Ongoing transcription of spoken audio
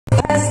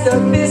Master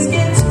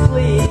biscuits,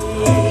 please.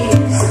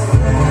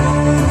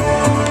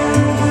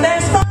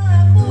 There's 5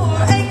 more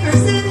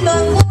acres in the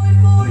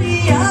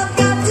 440 I've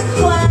got to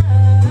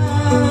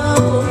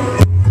plow.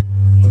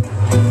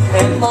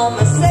 And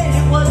Mama said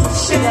it was a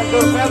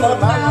shame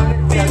about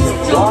Billy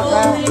Joe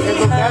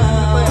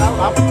anyhow.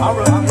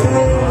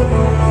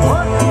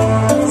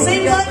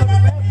 Seems like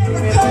nothing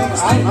ever comes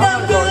to no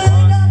good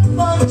up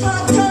on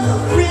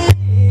Top Ridge.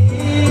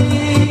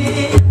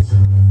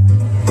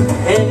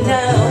 And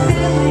now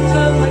Billy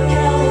Joe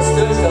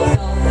McAllister's on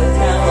the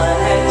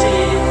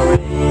Tallahatchie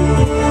Bridge.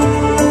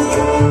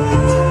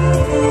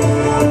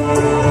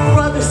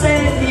 Brother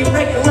said he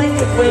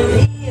recollected when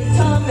he and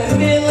Tom and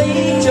Billy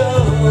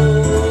Joe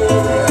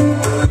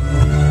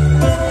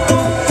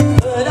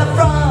put a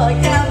frog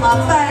down my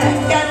back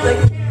at the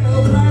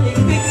Carolina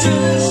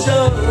Picture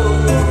Show.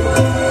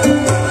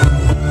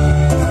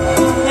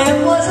 And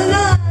wasn't I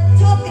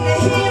talking to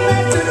him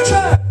after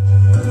church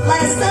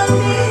last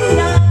Sunday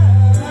night?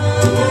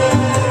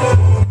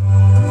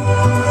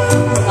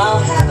 I'll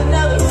have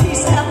another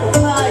piece of apple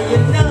pie, you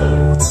know,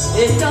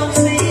 it don't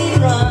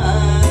seem right.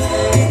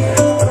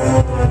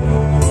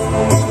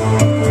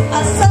 I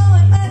saw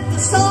him at the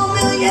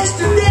sawmill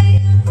yesterday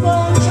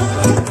on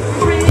Chocolate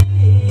Bridge.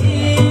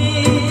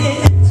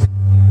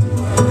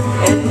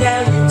 And now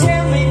you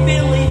tell me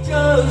Billy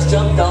Joe's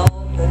jumped off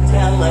the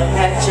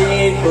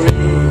Tallahatchie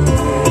Bridge.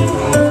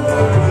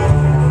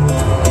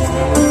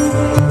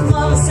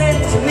 Mama said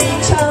to me,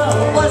 child,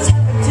 what's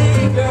happened to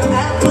your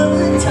appetite?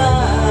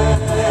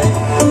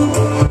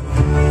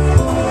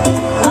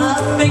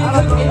 I've been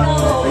cooking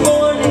all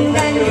morning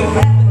and you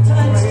haven't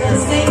touched a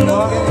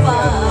single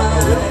bite.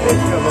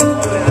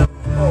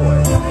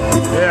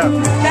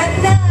 That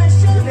nice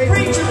young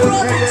preacher,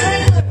 Brother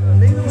Taylor,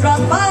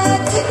 dropped by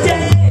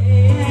today.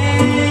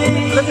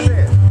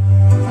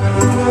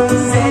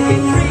 Said he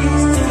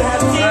dreams to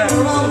have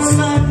dinner on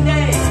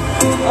Sunday.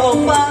 Oh,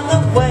 by the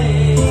way,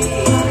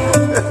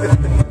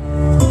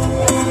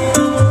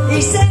 he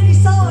said he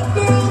saw a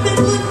girl that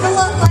looked a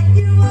lot like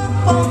you up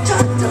on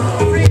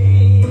Chocolate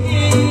Ridge.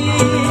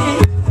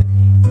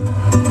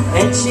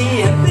 And she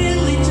and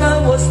Billy Joe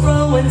was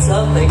throwing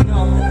something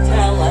on the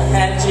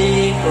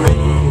Tallahatchie Bridge.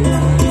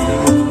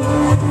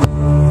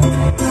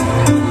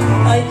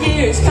 A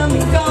year's come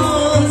and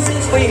gone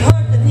since we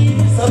heard the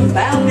news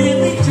about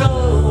Billy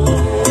Joe.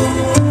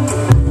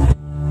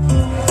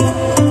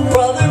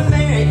 Brother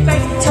Mary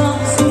Faith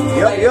Thompson,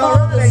 they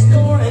bought a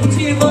store in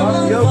Tavern.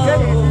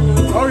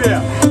 Oh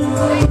yeah.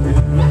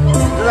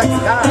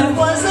 There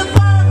was a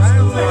virus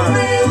going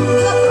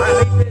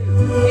around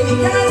and he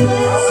got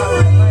less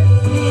free.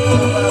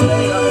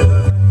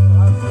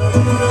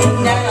 And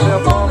now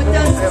Mama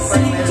doesn't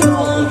seem to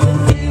want to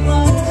give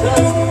up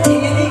just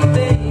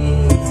anything.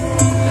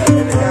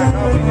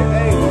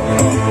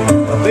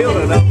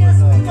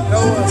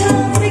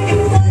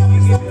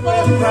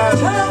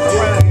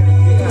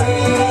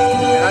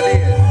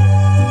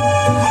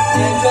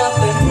 And drop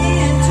the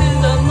into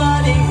the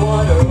muddy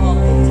water on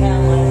the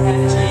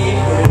Tallahatchie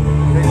Bridge.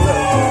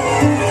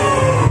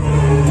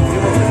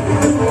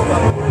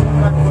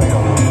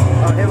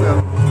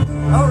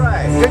 All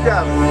right, good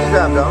job,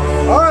 Don.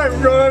 All right,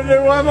 we're going to do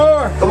one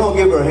more. Come on,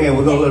 give her a hand.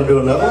 We're going to let her do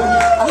another one.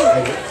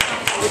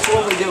 Which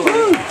one we doing?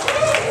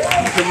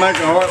 You can make a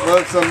heart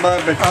love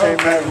somebody, but you can't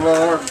make a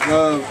heart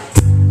love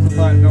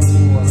somebody no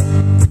more.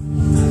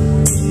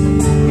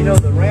 You know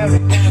the round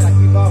and kind like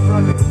you bought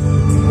from it?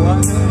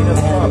 What? You know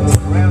the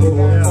round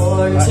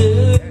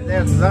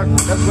and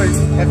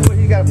that's what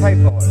you got to pay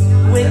for it.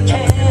 With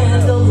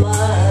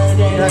candlelight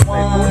and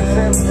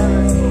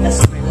wine. That's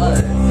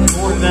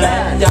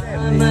that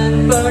diamond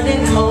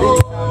burning hole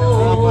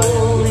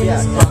in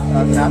his I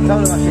pocket.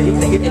 told him, I said, he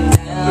can get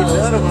the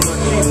other one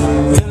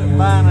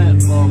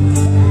Finance for me.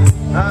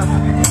 Huh?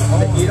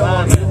 You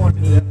don't want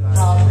to do that.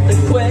 Pop the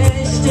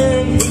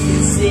question he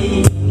could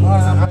see.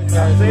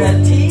 The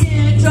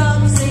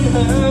teardrops in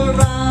her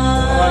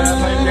eyes.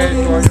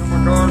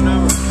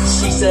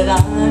 She said, I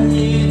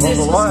knew this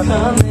was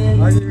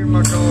coming,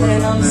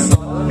 and I'm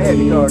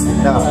sorry, but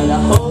I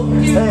hope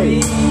you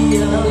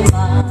realize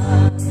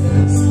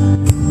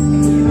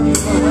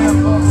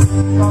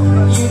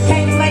you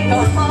can't make a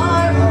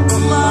heart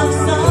love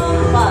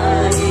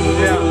somebody.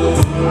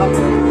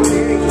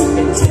 You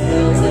can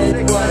tell it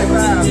what to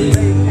do,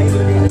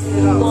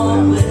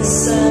 won't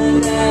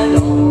listen at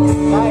all.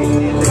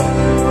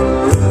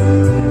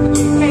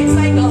 You can't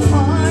make a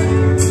heart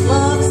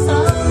love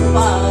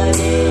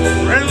somebody.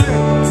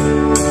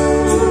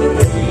 You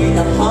can make a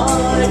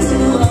heart to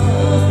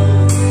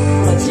love,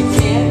 but you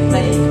can't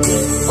make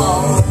it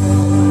fall.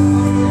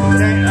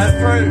 That's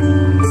true.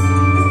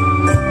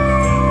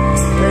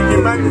 Can you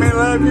make me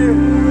love you?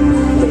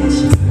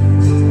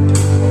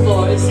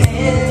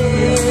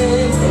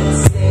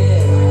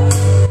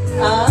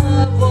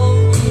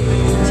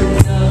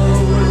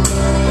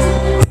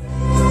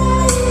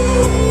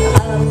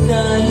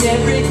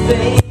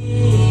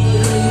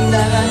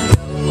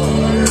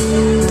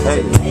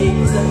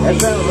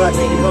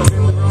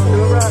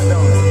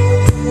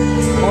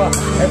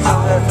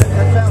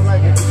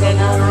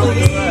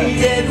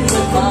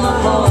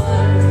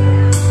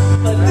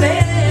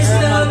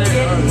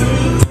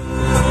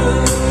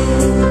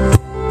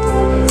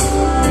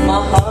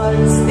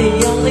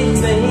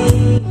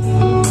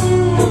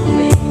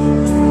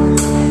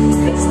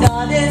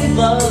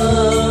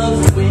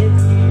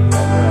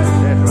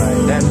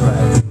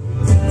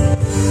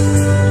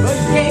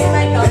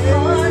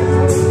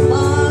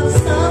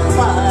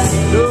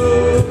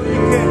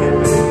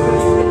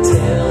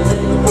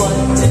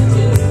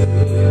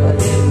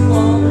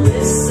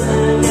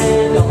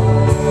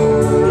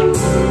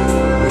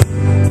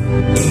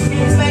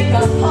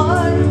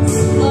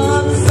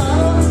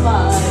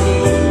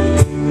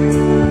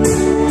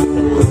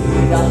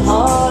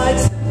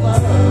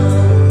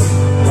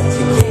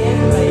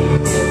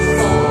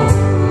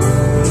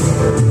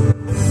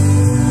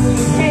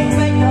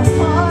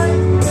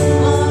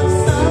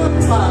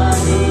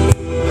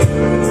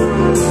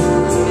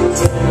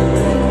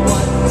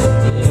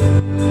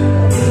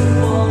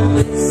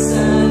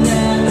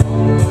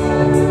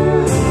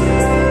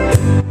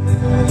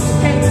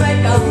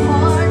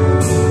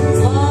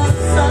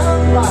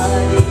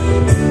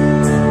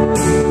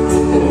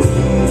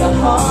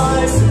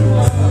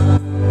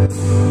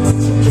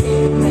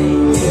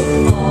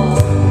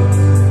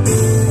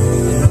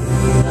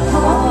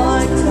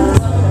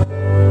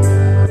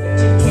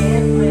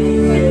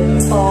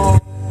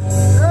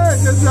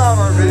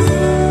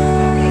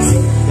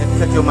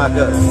 my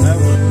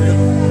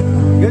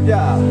cousin. Good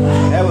job.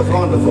 That was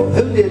wonderful.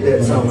 Who did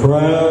that song?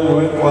 Crowd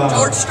went wild.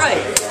 George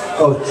Strait.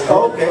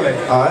 Oh,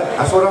 okay. All right.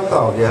 That's what I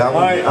thought. Yeah, I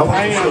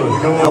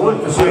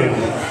went for sure.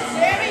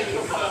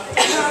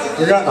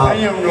 We got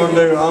Pam going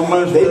to do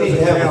almost. They need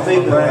to have a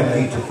female after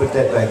you to put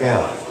that back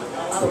out.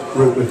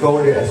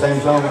 Record it at the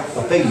same time.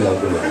 A female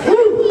do it.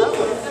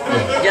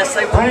 Yes,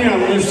 they will.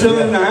 Pam, you still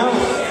in the house?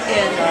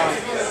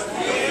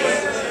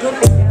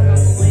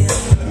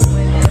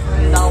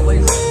 And it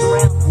always comes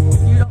around.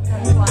 You don't know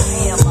who I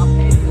am. I'm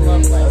Patty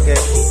Lovelace.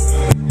 Okay.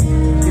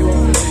 You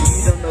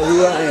don't know who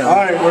I am. All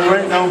right, we're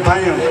waiting on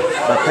Pam.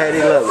 But Patty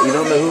Lovelace. You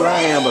don't know who I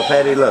am, but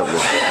Patty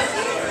Lovelace.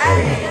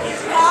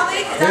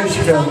 Here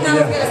she comes.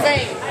 Yeah.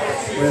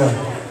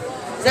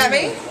 Yeah. Is that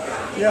me?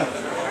 Yeah.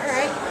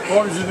 Alright.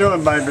 What was you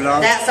doing, baby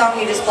doll? That song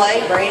you just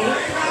played, Brandy?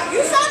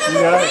 You saw them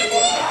with Brandy?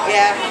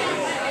 Yeah.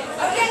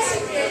 Oh, yes, she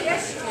did.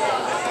 Yes, she did.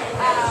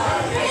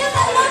 Man,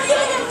 I love you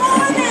even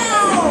more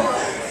now.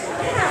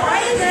 Yeah,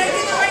 right? Did I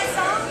get the right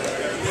song?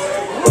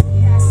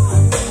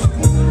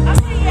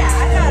 Okay, yeah,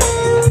 I got it.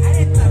 I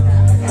didn't fuck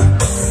up.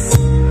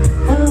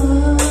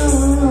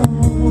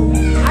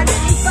 I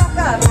didn't fuck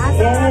up. I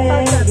thought I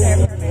fucked up there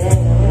for a minute.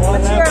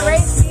 But you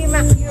erased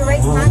my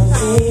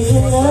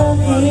song.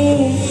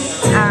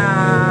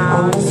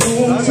 Always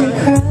made you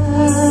cry.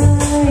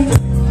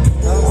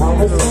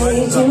 Always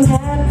made you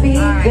happy,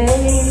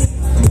 babe.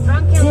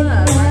 Drunken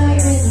Love,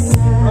 right here.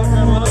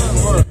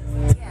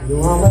 You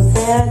almost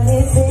had me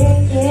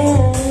thinking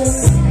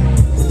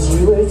that you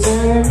were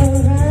turned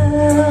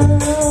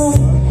around.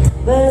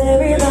 But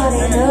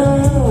everybody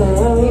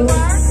knows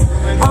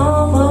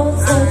almost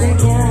doesn't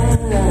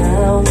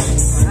count.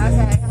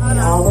 Okay, hold I on.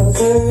 almost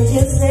heard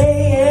you say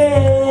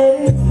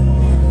it.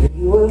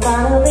 You were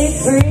finally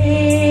free.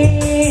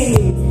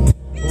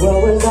 What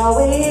was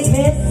always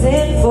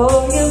missing for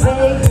you,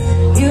 babe?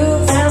 You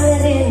found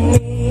it in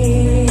me.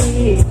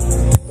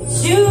 But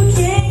you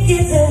can't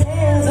get to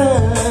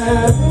heaven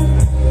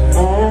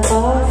half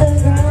off the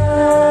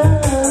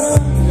ground.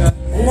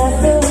 And that's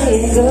the way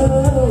it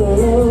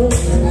goes.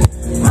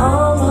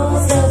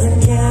 Almost doesn't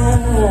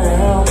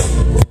count.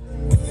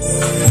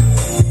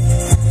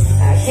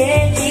 I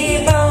can't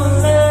keep on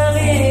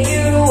loving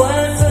you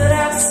one foot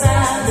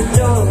outside the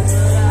door.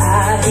 I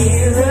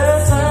hear a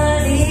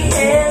funny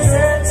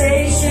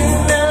hesitation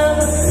of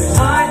a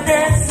heart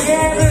that's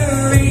never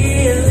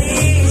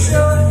really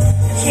sure.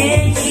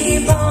 Can't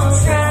keep on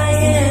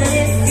trying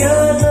if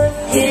you're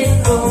looking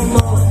for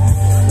more.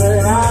 But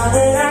all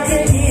that I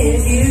can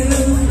give you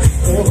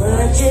is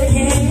what you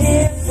came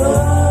here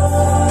for.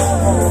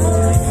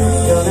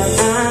 Gonna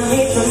find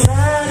me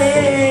somebody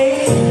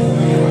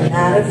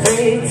not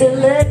afraid to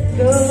let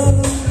go.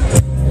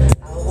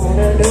 I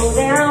wanna go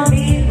down,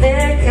 be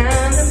that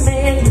kind of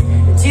man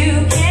that you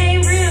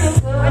came real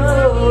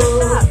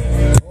close.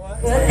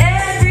 But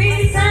every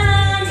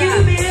time you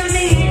build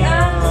me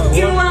up,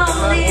 you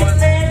only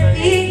let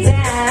me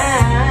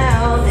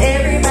down.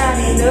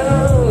 Everybody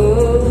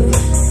knows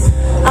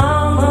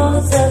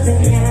almost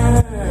doesn't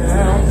count.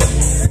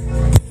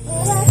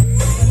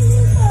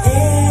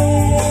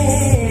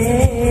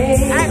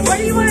 Hey, Alright, what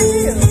do you want to do?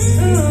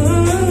 ooh,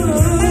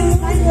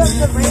 I do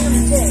the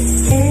random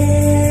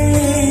chick.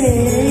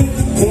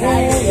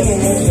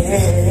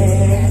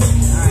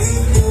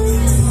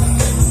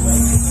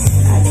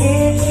 I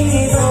can't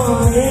keep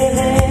on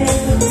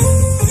living,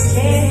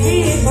 can't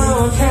keep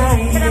on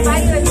trying. Can I buy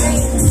you a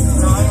drink?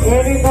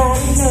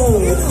 Everybody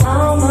knows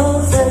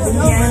almost doesn't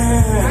Are you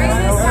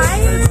count.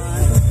 tired?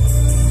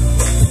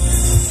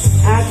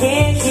 I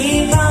can't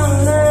keep on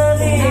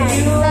loving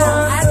you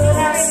one foot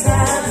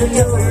outside the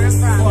door.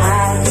 I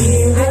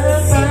hear a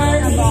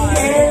funny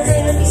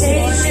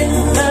hesitation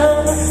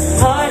of a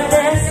heart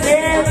that's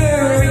never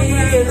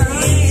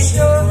really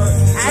sure.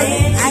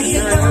 Can't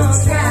keep on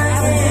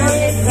trying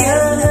if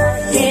you're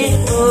looking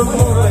for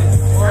more.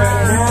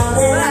 And all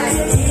that I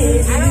can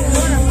give you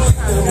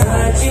is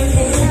what you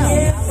came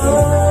here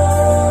for.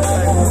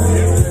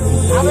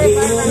 Maybe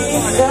you'll be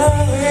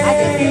sorry.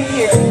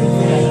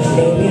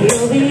 Maybe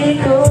you'll be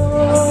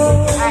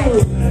cold.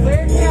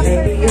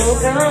 Maybe you'll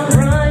come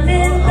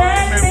running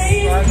back,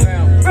 babe,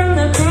 from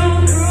the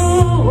cruel,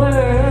 cruel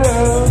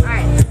world.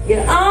 You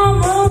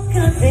almost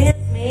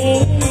convinced me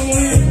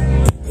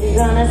you're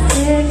gonna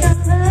stick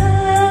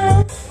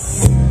around.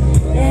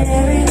 And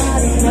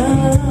everybody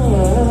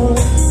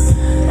knows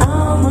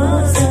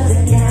almost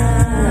doesn't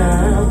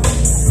count.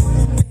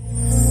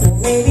 So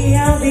maybe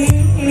I'll be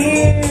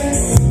here.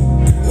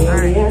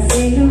 Maybe I'll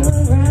see you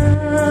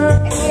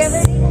around. If you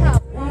ever need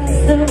help,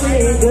 That's the way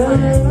it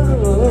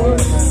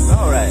goes.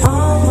 All right.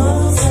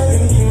 Almost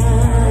doesn't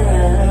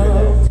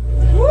count.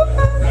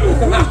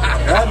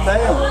 God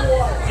damn.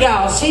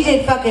 Y'all, she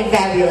did fucking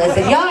fabulous.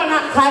 If y'all are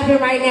not clapping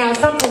right now,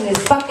 something is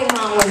fucking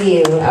wrong with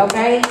you,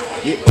 okay?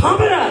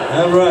 Pump it up.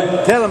 All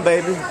right. Tell him,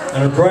 baby.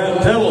 And the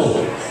crowd, tell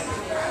them.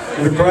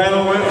 The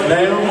crowd went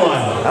down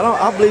wild.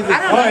 I believe it.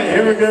 All right,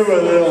 here we go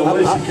with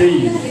Alicia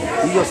Keys.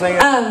 You gonna sing it?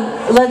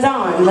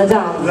 LaDon. Is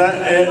that,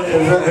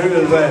 who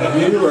is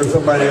that? You or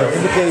somebody else?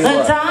 Let me tell you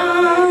what.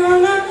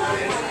 LaDonna.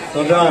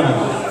 So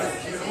Donna.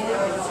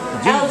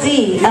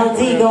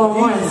 LD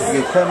going once.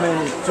 You come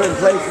in certain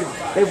places,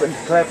 they wouldn't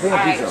clap him.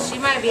 Alright, she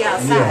might be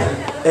outside.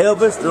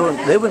 Elvis,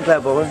 they wouldn't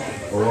clap over.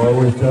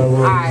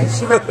 Alright,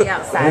 she might be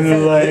outside.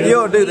 So you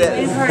don't do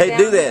that. They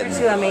do that.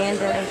 To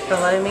Amanda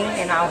below me,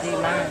 and I'll do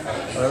mine.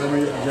 Let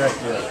me get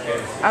Jackie.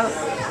 Oh,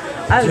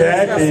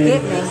 Jackie.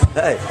 Skip me.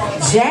 Hey.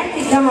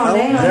 Jackie, come on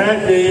down.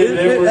 Jackie,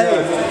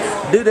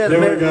 do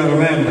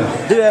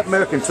that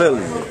American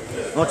trilogy.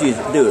 Why don't you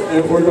do it?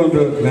 If we're going to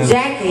do it, man.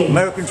 Jackie.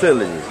 American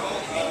trilogy.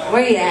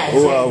 Where you at,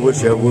 Jackie? Oh, I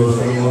wish I was.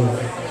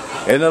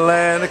 In the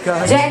land of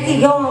country. Jackie,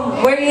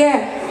 going. Where you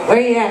at? Where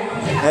you at?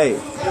 Hey,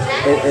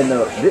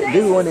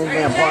 do one of them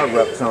damn hard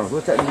rock songs.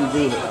 What's that you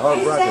do?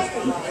 Hard rock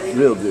is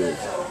real good.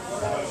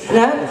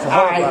 No?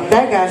 Alright,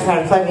 that guy's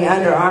trying to play me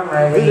Under Armour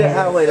over Do here. that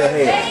Highway to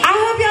Hell. I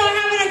hope y'all are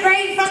having a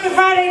great fucking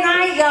Friday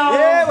night, y'all.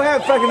 Yeah, we're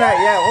having a fucking night.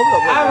 Yeah.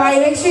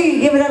 Alright, make sure you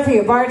give it up for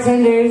your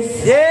bartenders.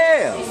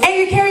 Yeah. And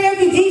your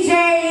karaoke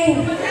DJ.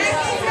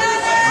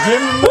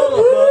 Jimmy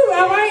Miller.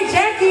 Alright,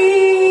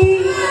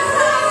 Jackie.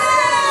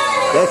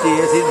 There she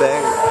is. He's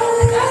back.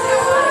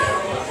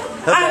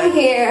 I'm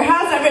here.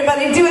 How's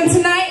everybody doing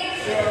tonight?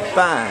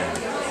 Fine.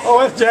 Oh,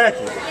 that's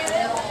Jackie.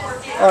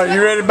 All right,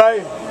 you ready,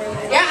 babe?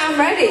 Yeah, I'm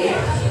ready.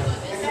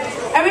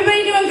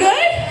 Everybody doing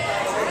good?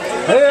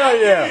 Hell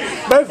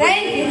yeah. Both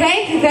Thank you,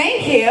 thank you,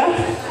 thank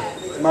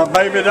you. my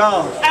baby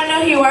doll. I don't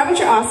know who you are, but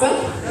you're awesome.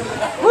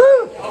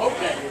 Woo!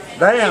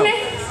 Damn.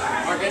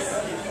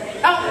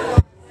 Oh.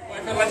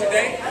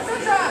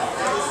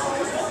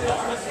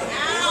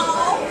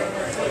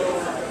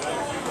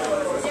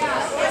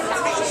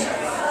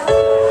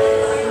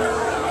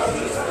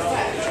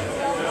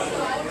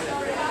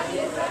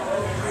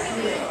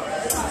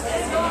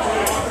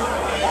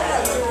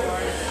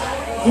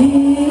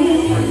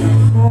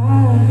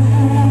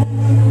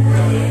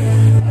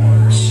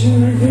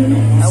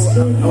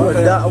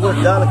 I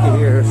wish Dolly could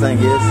hear her sing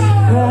this.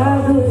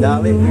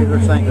 Dolly, hear her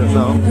sing her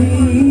song.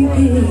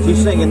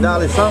 She's singing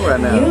Dolly's song right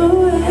now.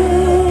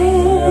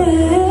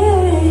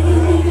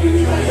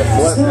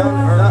 What?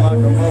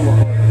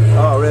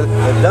 Oh, really?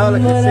 If Dolly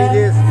can see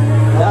this,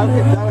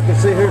 Dolly can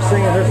see her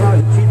singing her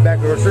song, she'd back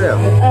her herself.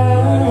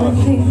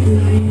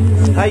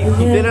 How you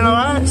feeling all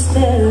right?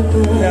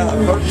 Yeah,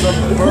 I put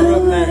something to burn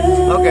up next.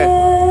 Okay.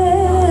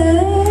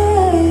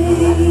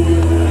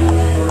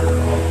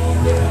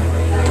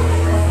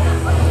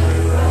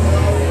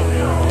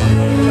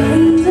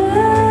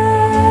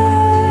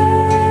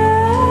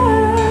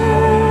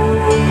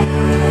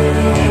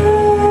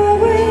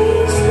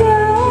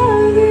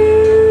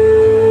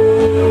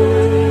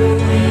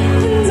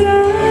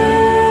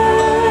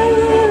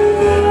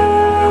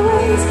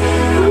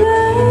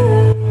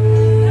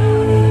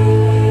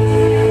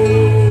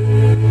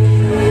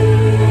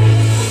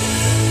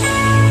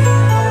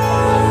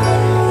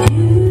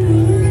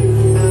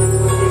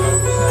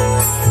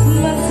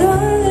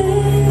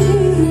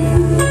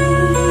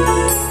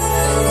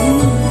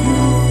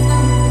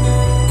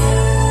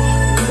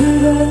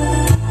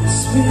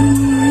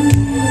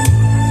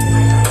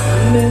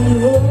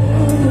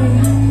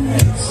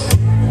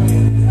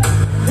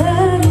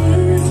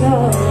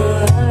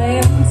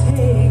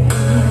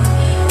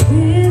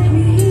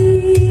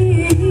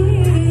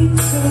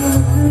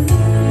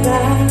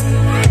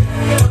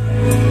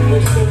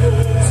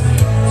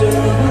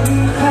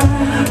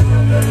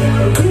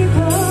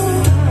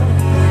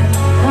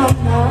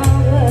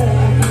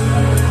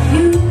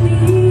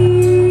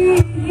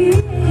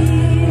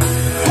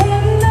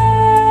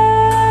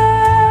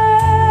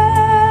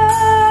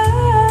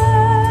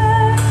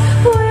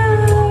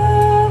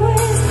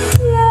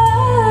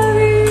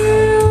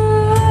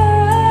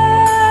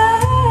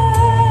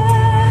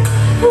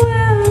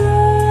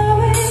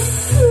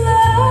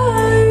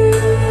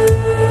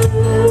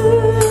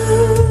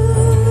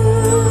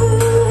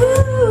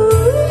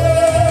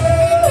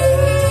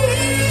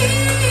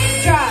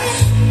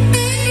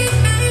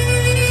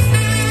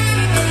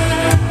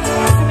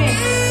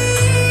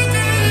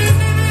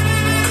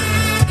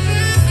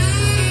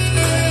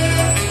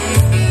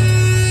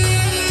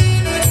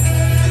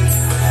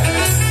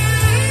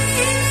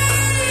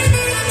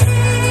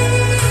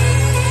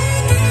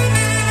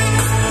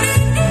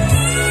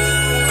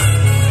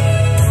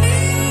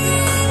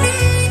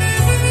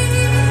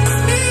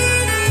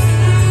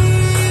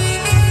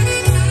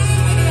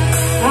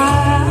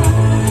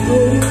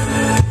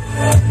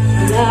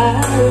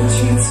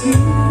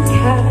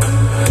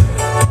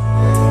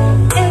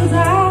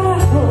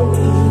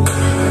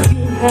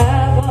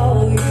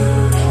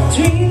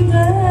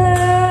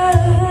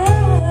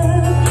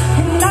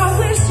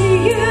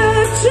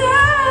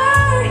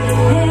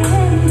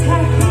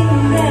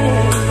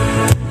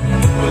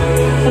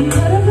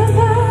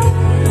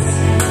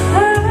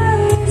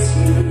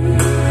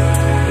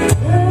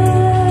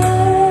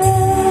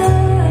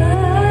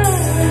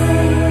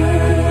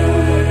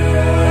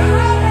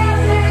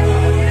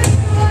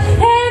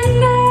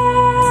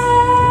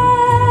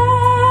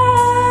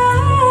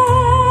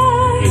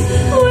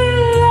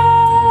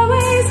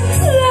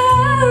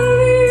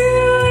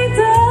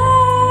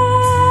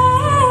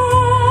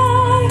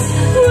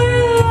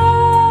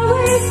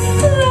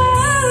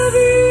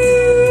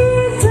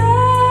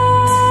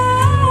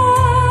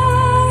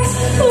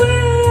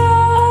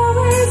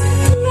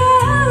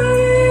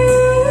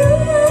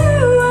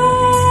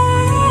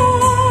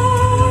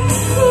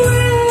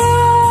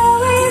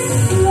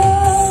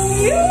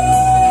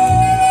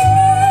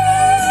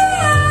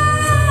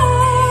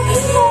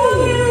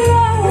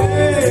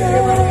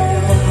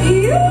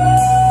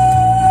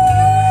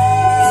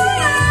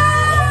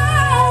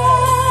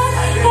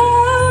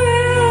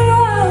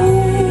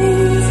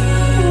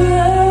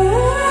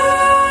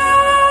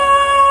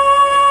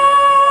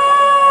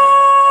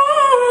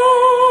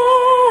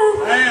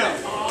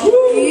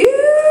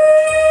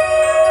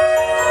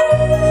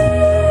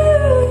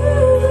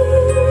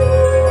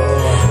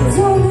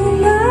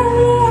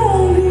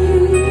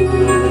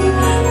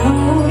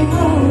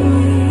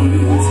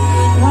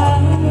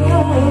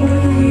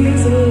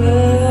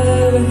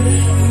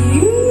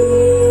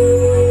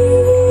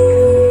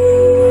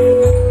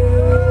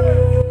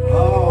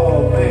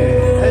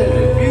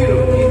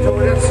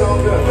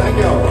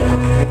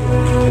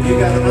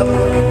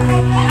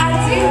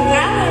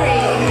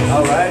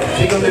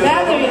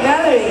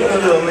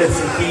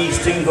 these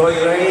things for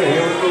you right here.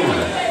 Here we go.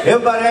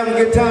 Everybody having a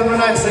good time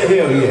tonight? Say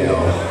hell yeah.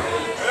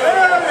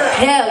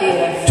 Hell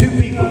yeah. 2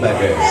 people back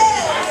there.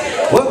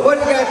 What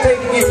you gotta take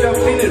to get y'all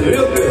feeling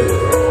real good?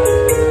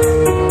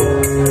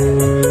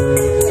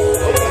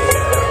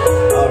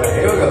 All right,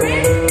 here we go.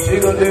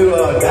 She's gonna do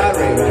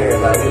diary right here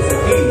about this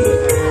keys.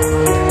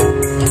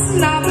 This is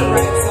not the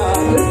right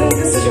song.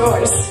 This is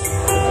yours.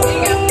 There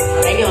you go.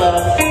 Thank you,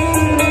 love.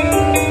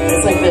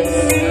 It's like this.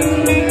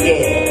 Yeah.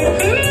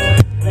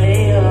 Lay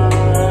your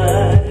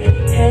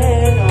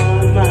head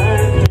on my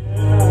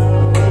pillow.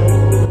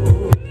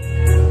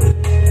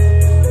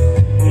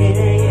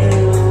 Yeah,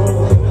 you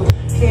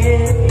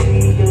can't be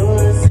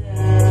yourself.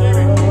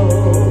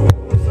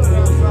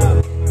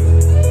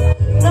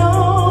 No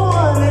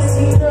one lets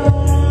you know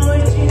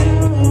what you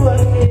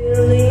are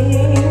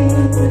feeling.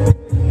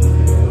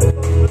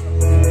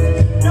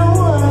 No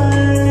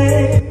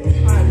one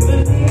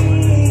but me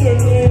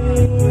and you.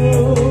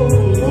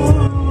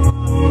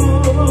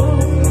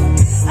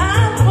 I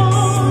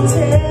won't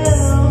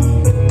tell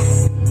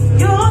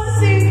your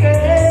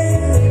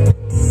secrets.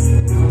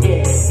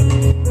 Yes,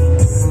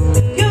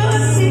 your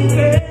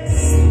secrets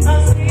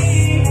are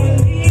safe with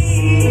me.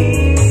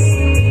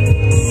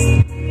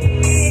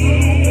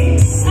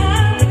 I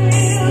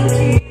will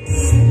keep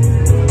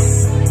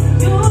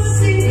your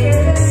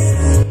secrets.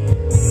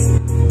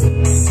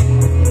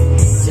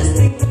 Just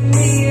think of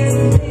me as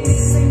a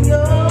face in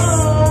your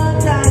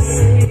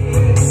diary.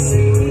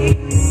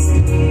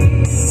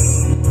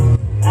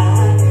 I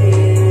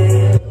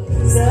feel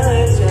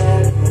such a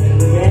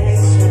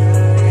connection.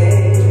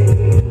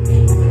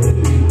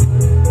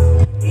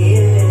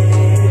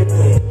 Even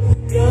when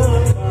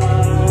you're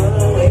far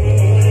away.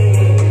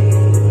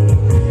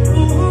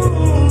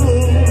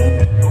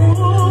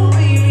 Ooh,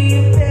 baby,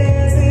 if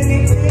there's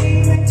anything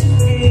that you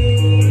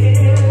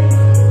feel,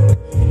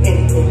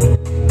 anything.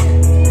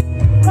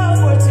 Call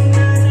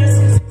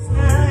 429-0669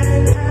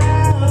 and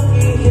I'll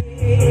be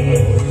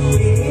here.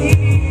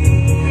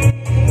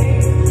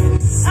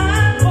 I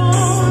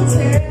won't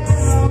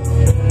tell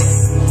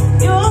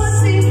your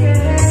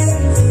secrets.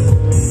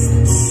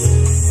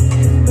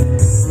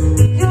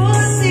 Your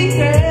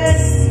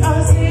secrets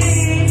are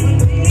safe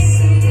with me.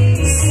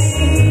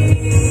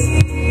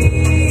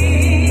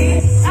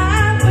 I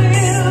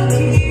will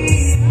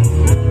keep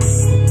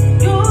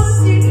your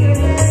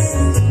secrets.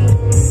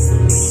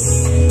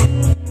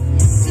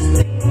 Just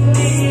think of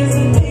me as a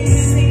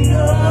face in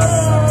your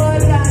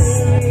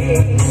diary.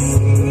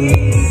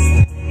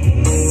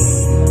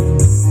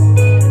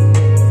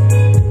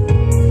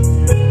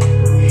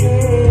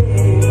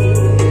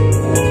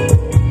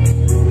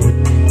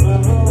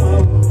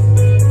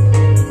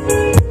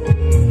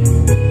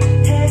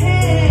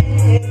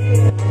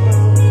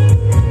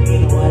 You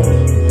know what?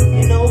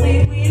 And only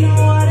we know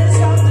what it's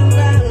all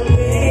about,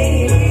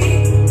 baby.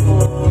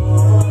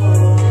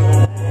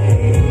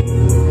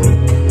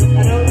 I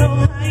don't know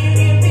how you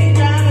get me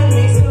driving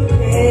me so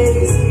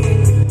crazy.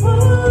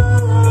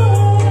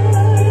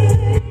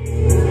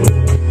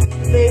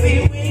 Baby,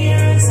 when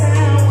you're in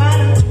town, why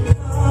don't you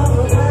call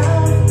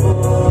around,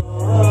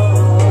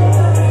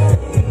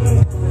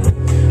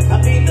 I'll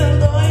be the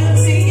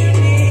loyalty you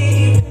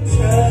need, you can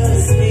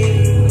trust me,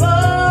 boy.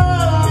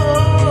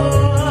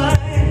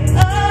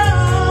 Oh,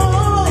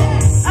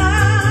 I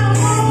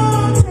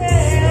won't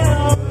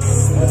tell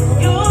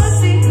your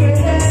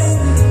secrets.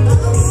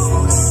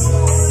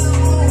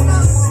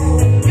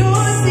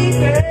 Your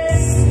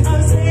secrets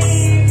are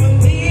safe with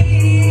me.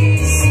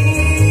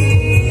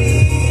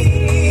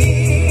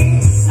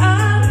 I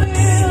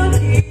will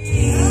keep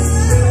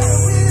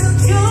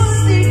your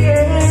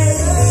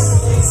secrets.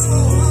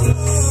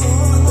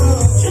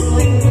 Just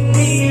think of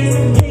me as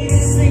a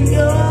face in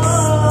your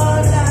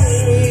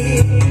diary.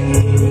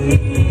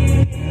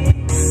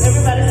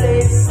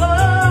 Everybody say, oh.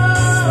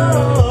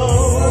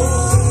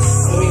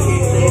 Let me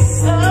hear you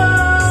say,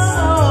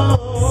 oh.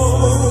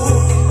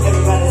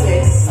 Everybody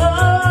say,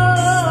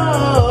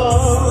 oh.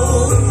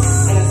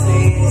 And I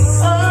say,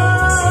 oh.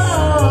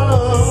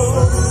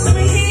 Let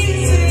me hear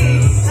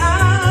you say, I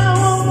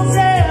won't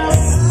tell.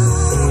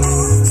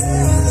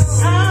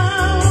 I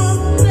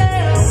won't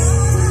tell.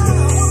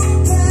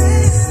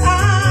 I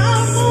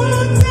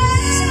won't tell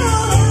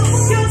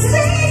your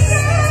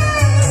secrets.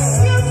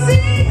 Your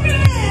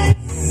secrets.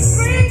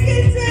 Break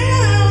it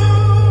down.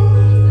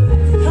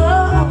 Oh.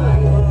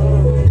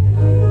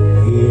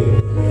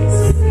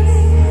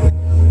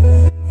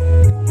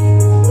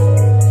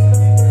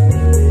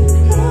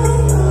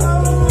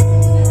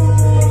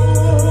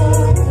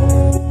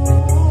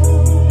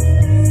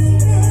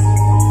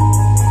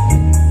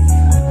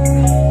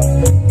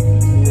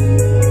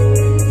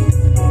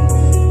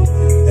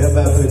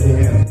 Everybody put your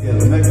hands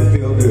together. Make her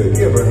feel good.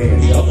 Give her a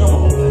hand, y'all. Come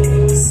on.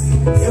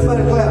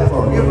 Everybody clap for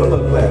her. Give her a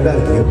little clap.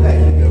 That's good.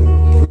 Thank you.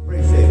 We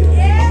appreciate it.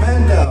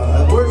 Amanda.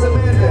 Where's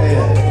Amanda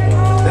at?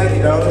 Thank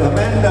you, darling.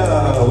 Amanda.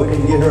 We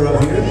can get her up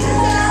here.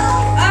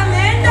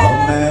 Amanda.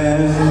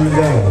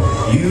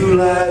 You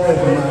light up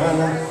my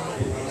life.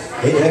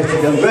 Hey,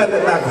 actually, grab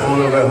that microphone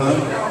over there,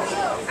 honey.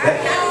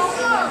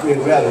 We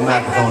grab the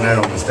microphone there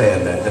on the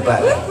stand there, the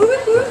black one.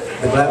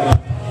 The black one.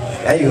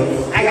 There you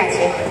go. I got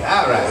you.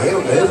 All right,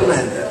 here's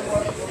Amanda.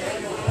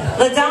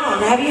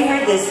 LaDawn, have you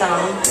heard this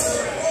song?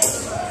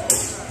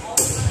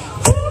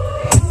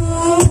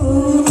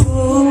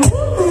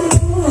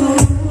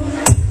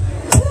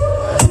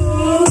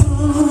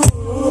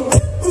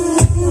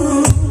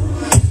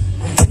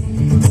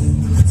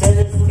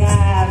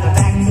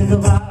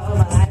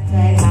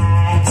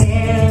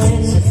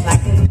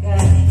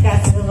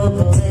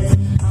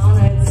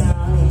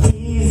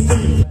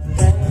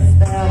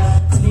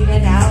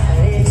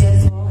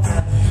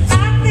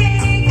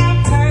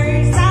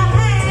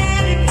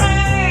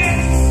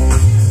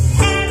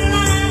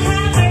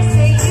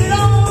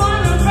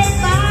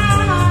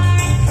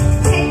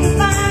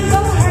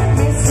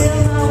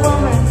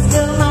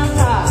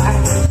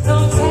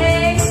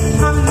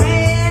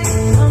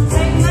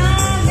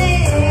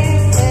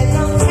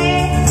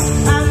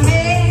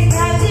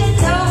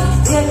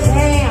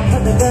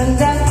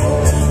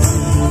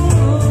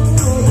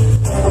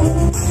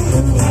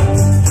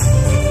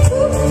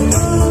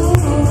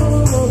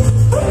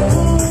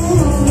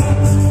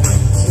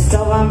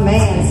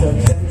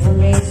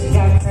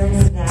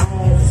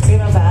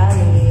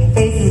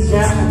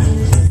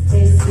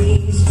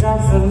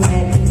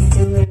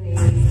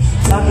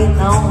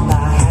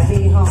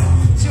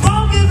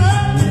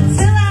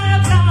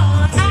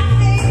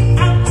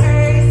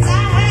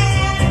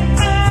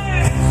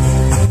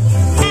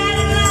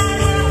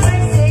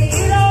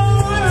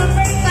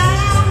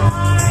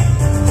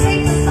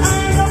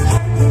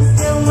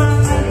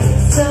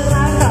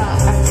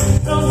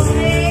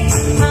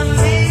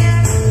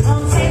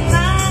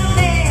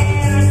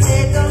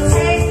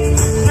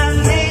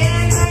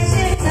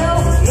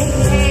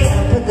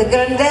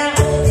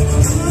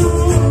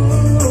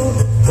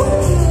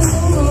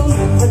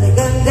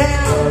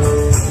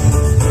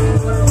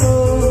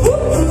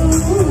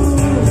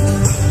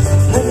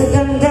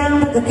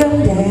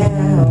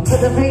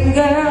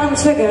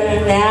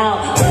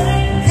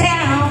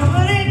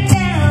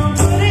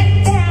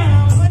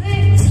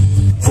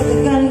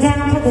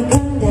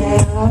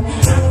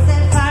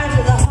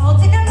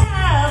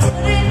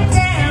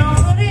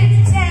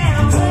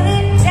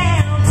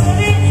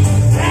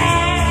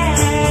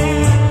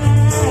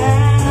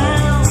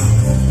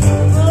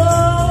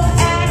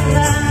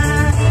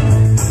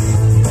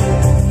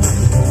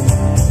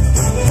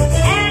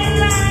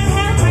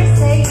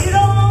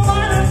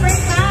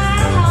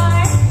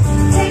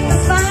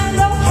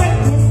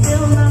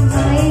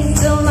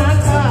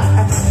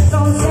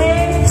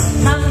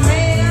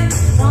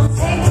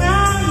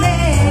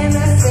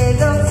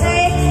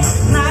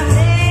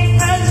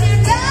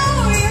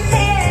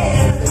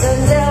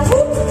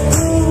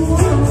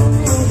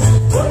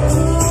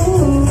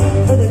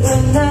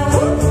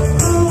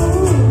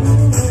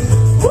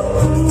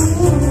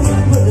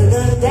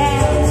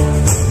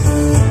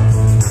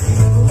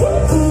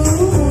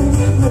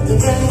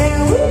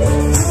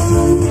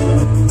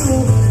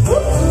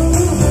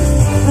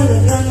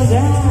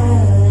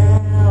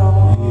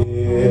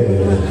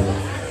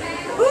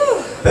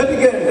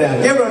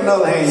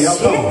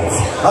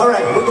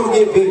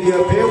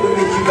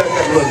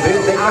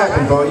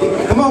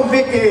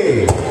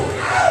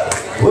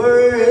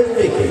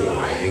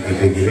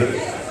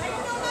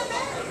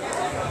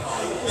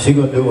 She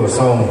gonna do a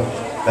song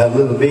about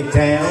Little Big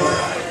Town.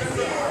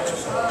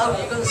 Oh,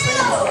 you gonna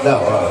sing? No.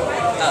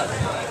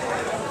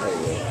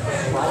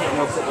 Well, I didn't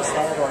know if it was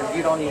that or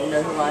you don't even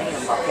know who I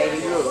am. Okay,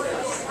 you.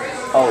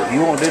 Oh,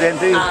 you want to do that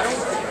too? I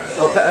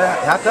don't. Okay,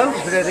 I told you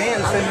to put that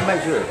in. Let me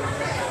make sure.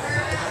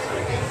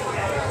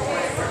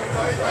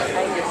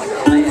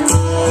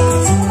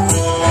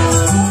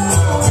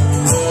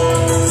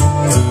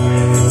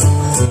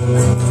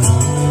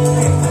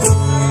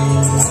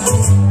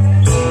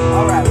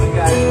 All right, we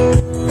got it.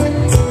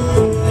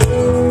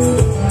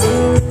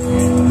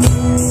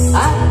 I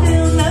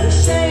feel no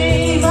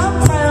shame.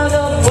 I'm proud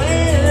of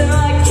where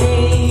I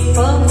came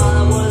from. I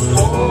was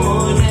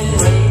born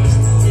and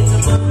raised in the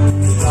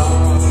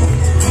Greenville.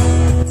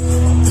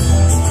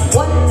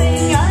 One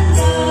thing I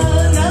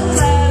know, no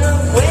matter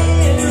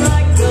where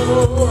I go,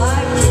 I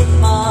keep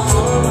my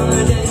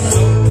heart and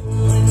soul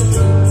in the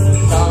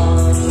Greenville.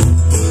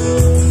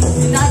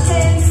 And I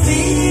can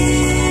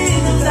feel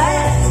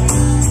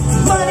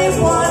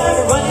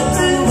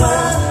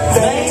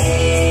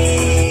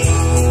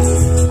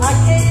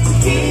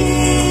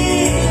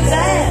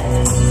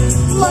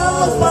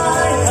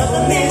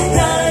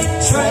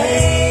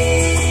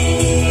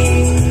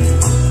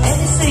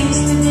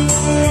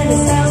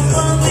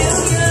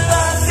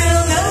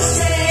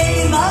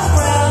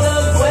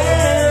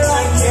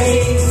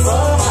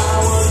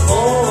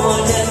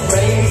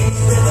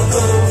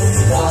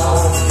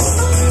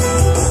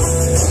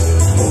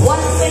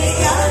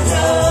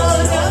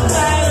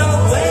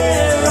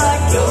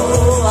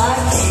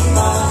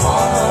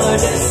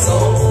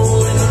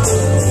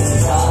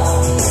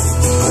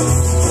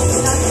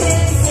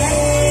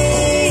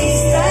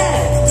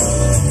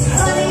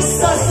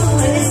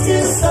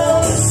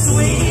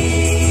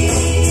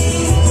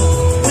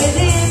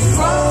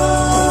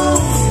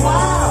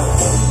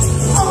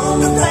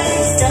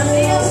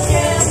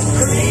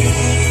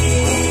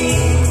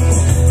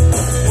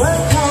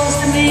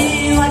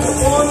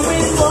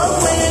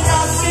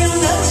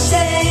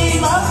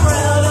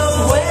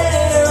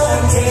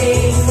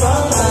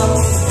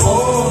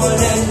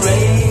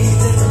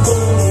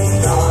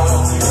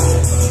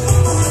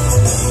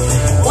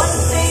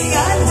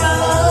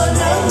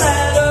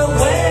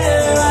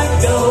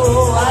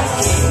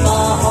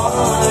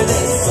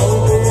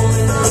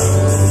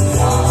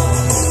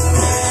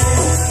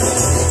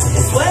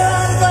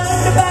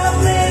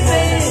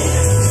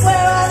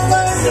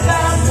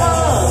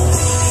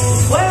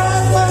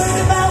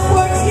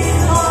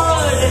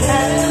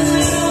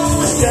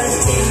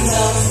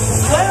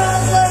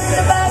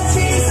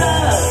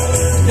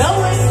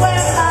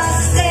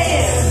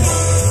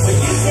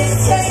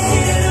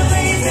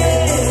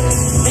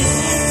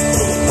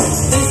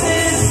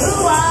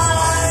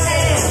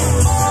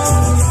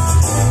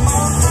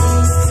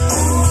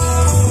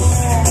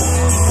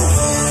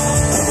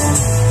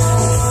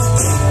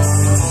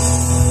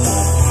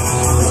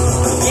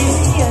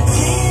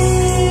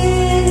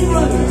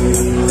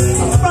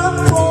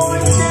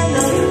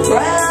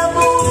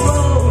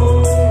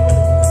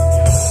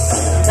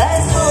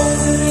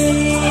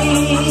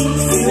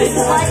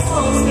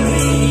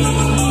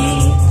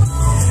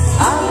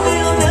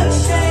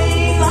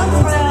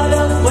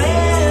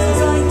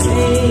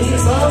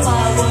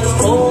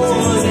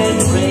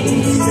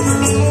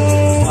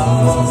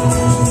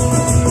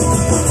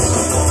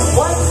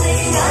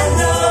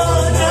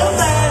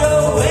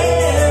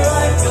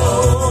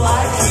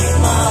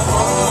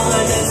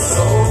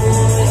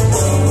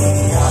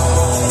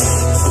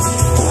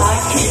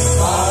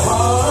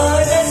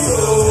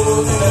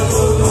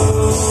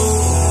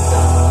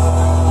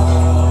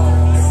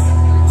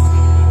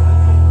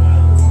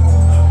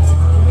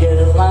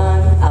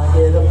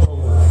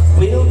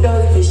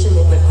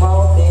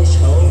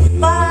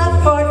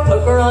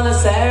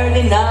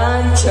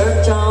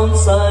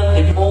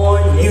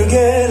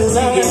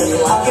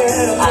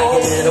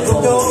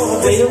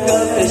We'll go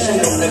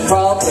fishing in the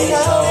crawfish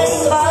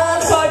hole.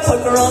 Five-card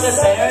poker on a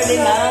Saturday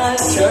night.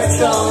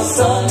 Church on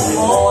Sunday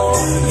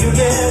morning. You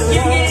get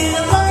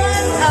a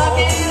line, I'll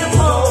get a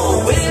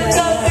pole. We'll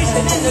go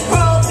fishing in the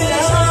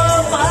crawfish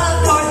hole.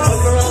 Five-card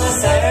poker on a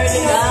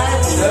Saturday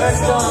night.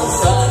 Church on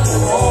Sunday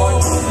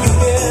morning. You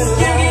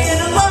get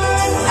a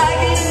line, I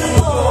get a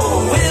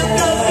pole. We'll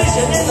go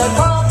fishing in the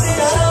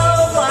crawfish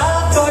hole.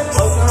 Five-card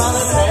poker on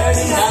a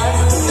Saturday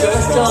night.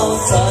 Church on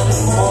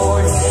Sunday morning.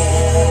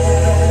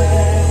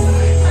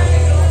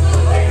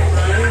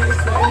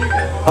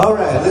 All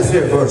right, let's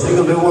hear it first. You're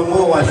going to do one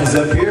more while she's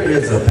up here.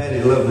 It's a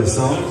Patty Lovely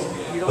song.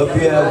 Hope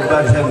you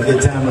everybody's having a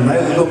good time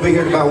tonight. We're going to be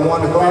here at about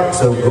 1 o'clock,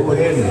 so go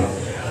ahead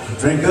and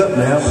drink up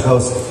now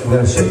because we're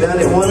going to shut down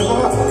at 1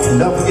 o'clock. And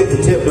don't forget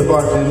to tip the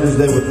bartenders.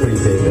 They would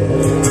appreciate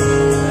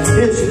that.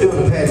 Here she's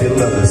doing a Patty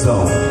Lovely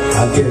song.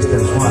 I guess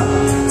that's why.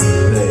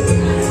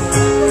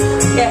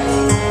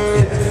 Yeah.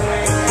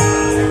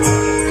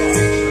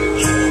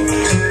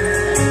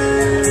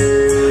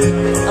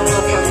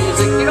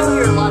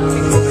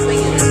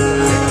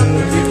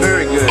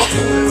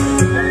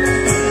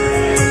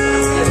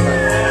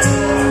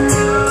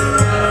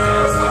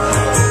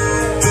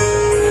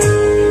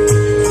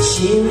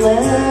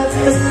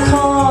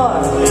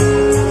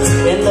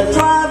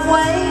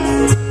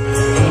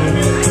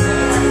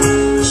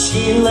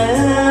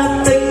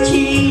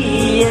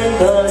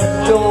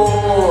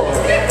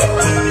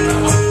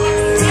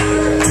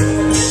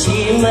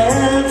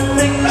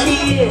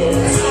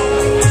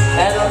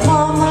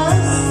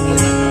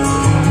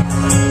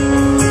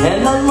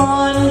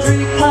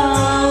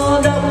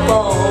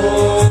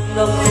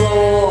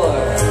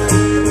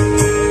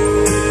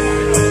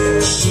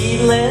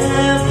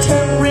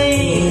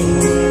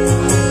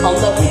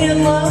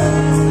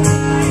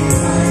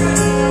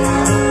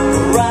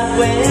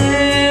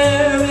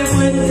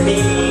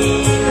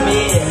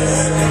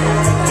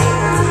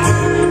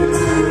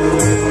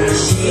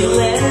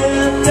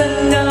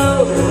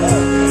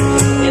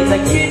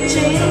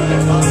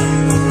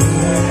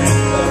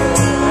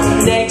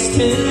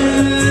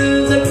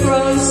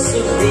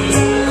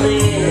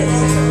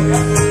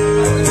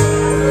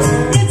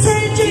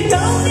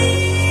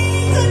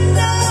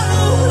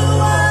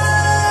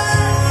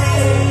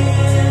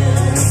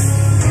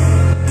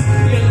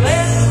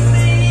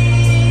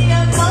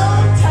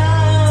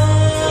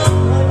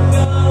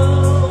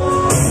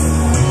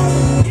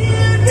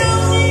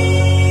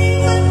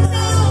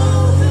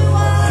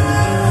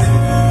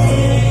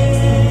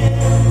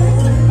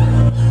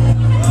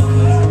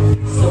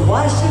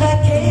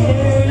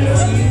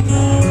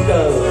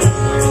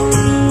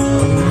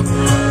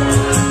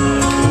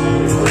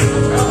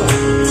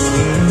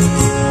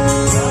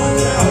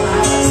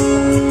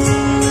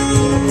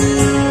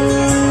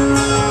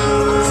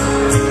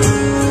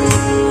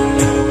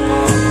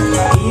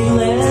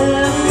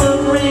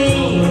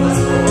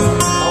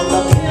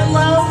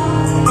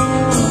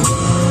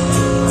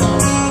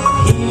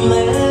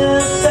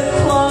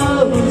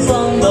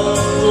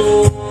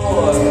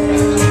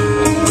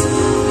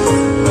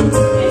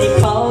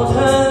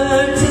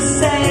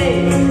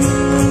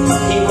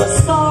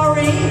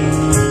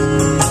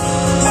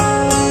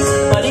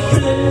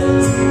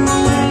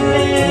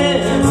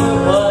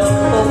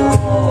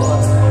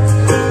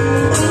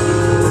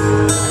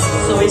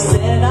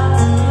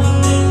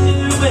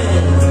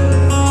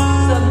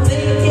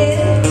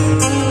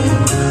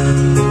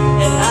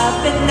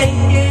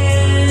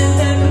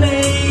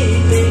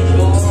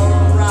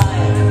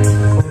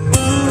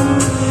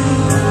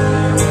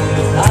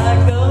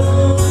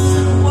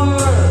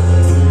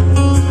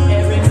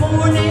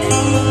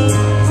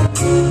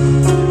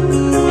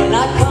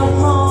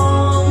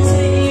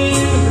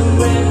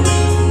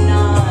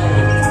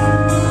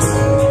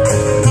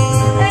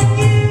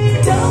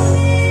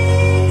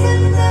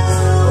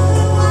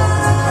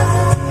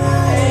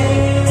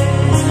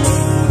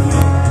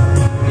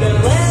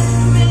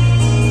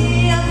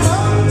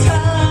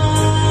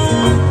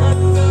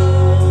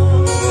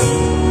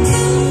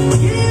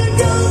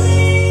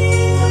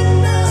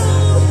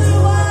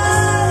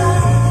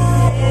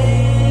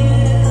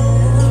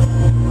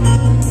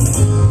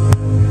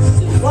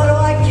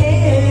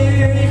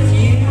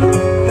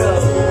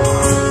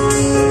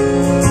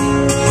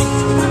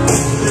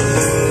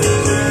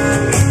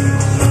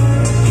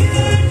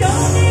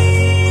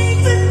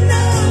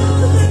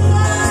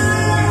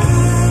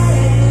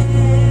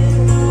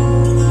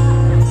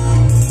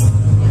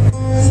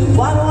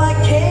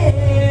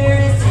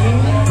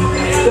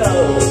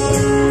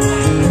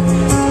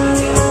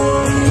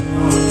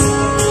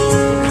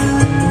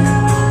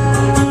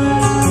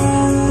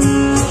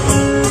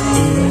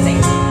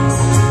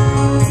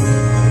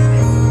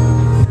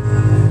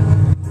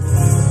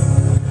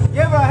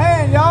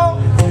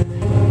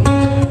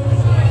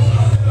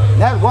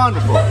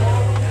 wonderful.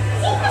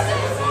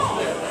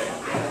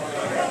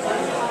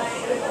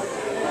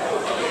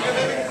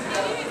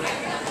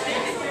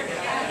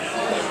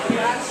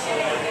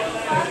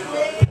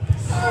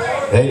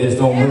 They just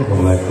don't make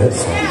them like that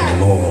song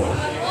anymore.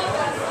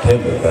 Tell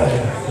me about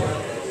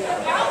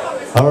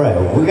it. All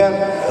right, we got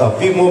a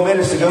few more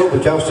minutes to go,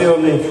 but y'all still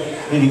need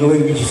to go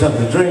ahead and get you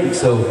something to drink,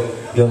 so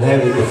you'll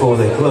have it before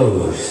they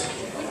close.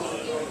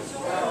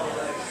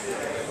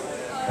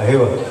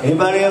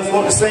 Anybody else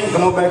want to sing?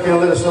 Come on back here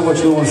and let us know what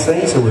you want to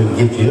sing so we can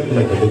get you up and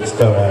make a big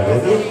star out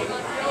of you.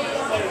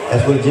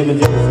 That's what Jimmy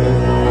Joe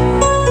said.